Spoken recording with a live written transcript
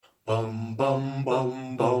Bum bum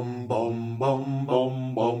bum bum bum bum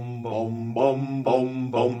bum bum bum bum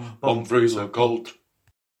bum bum Bumfrey's Occult.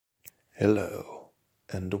 Hello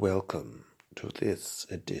and welcome to this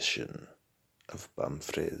edition of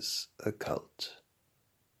Bumfrey's Occult,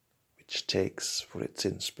 which takes for its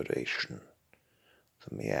inspiration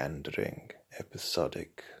the meandering,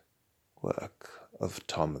 episodic work of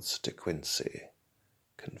Thomas de Quincey,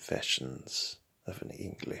 Confessions of an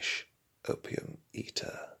English Opium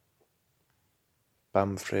Eater.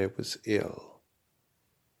 Bumfrey was ill,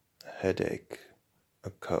 a headache, a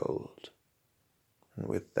cold, and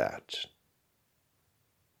with that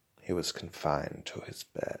he was confined to his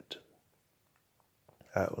bed.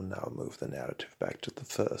 I will now move the narrative back to the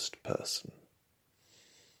first person.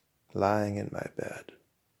 Lying in my bed,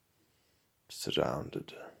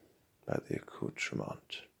 surrounded by the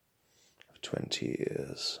accoutrement of 20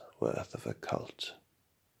 years' worth of occult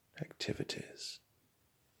activities,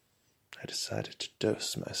 I decided to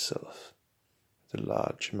dose myself with a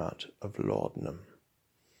large amount of laudanum,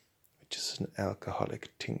 which is an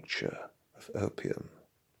alcoholic tincture of opium,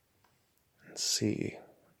 and see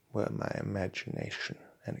where my imagination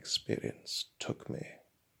and experience took me.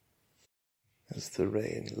 As the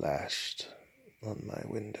rain lashed on my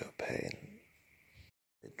window pane,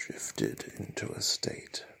 I drifted into a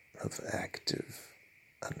state of active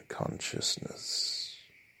unconsciousness.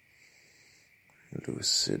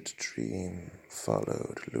 Lucid dream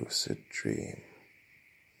followed lucid dream.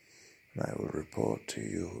 And I will report to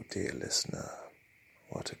you, dear listener,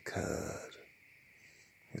 what occurred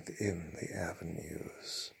within the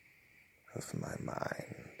avenues of my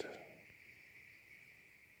mind.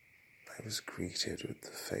 I was greeted with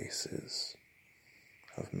the faces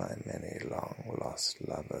of my many long-lost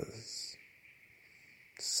lovers,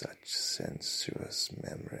 such sensuous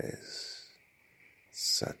memories,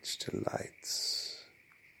 such delights,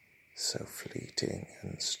 so fleeting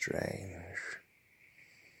and strange,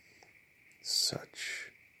 such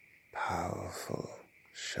powerful,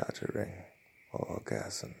 shuddering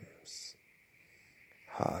orgasms,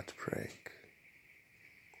 heartbreak,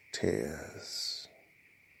 tears.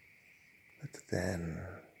 But then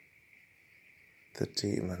the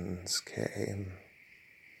demons came,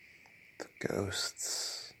 the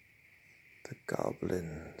ghosts, the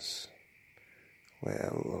goblins,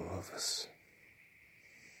 werewolves,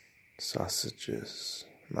 sausages,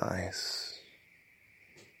 mice,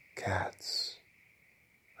 cats,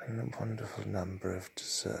 and a wonderful number of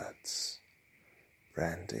desserts,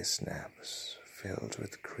 brandy snaps filled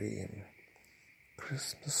with cream,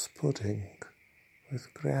 Christmas pudding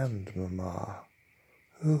with Grandmama.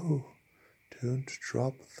 Oh, don't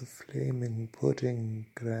drop the flaming pudding,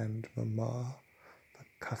 Grandmama. The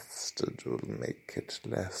custard will make it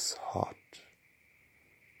less hot.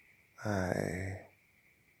 I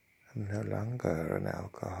am no longer an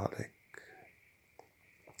alcoholic.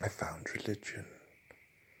 I found religion.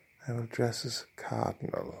 I will dress as a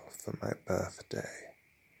cardinal for my birthday.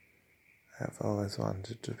 I have always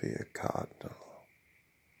wanted to be a cardinal.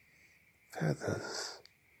 Feathers,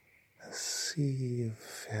 a sea of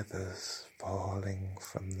feathers falling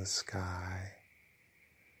from the sky,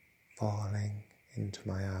 falling into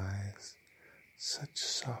my eyes. Such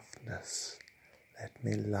softness, let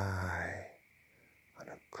me lie on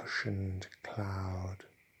a cushioned cloud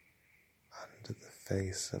under the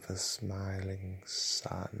face of a smiling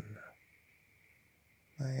sun.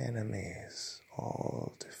 My enemies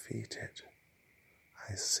all defeated,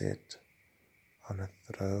 I sit on a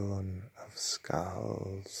throne of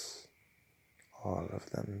skulls, all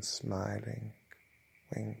of them smiling,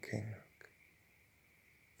 winking.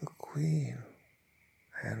 The Queen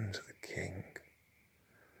and the King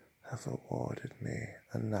have awarded me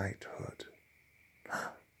a knighthood.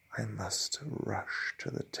 I must rush to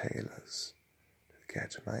the tailor's to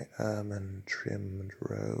get my ermine-trimmed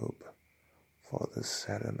robe for the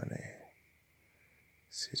ceremony.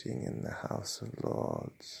 Sitting in the House of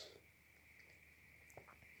Lords.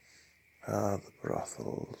 The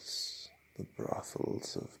brothels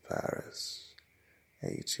of Paris,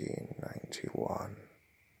 1891.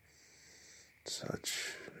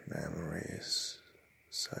 Such memories.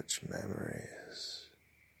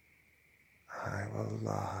 I will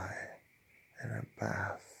lie in a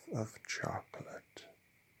bath of chocolate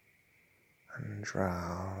and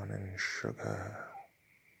drown in sugar.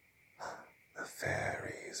 The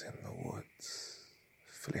fairies in the woods,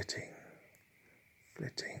 flitting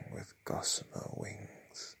with gossamer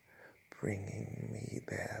wings, bringing me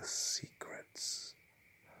their secrets.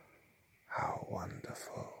 How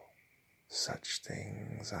wonderful! Such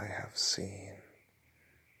things I have seen,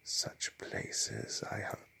 such places I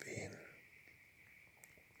have been.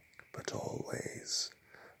 but always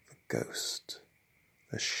the ghost,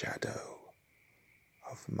 the shadow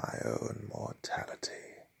of my own mortality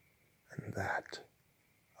and that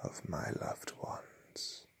of my loved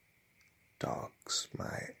ones, dogs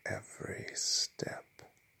my every step.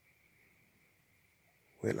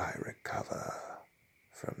 Will I recover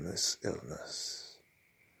from this illness?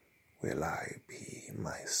 Will I be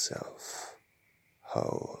myself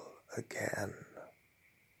whole again?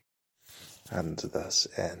 And thus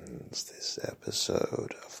ends this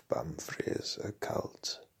episode of Bumfrey's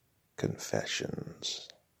Occult Confessions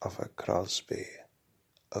of a Crosby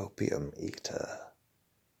Opium Eater.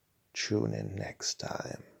 Tune in next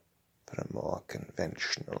time for a more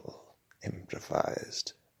conventional,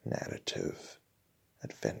 improvised narrative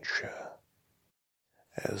adventure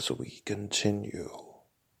as we continue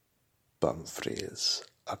Bumfrey's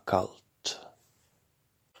Occult.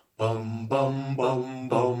 Bum bum bum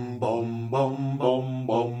bum bum bum bum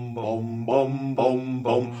bum bum bum bum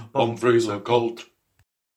bum Bumfrey's Occult.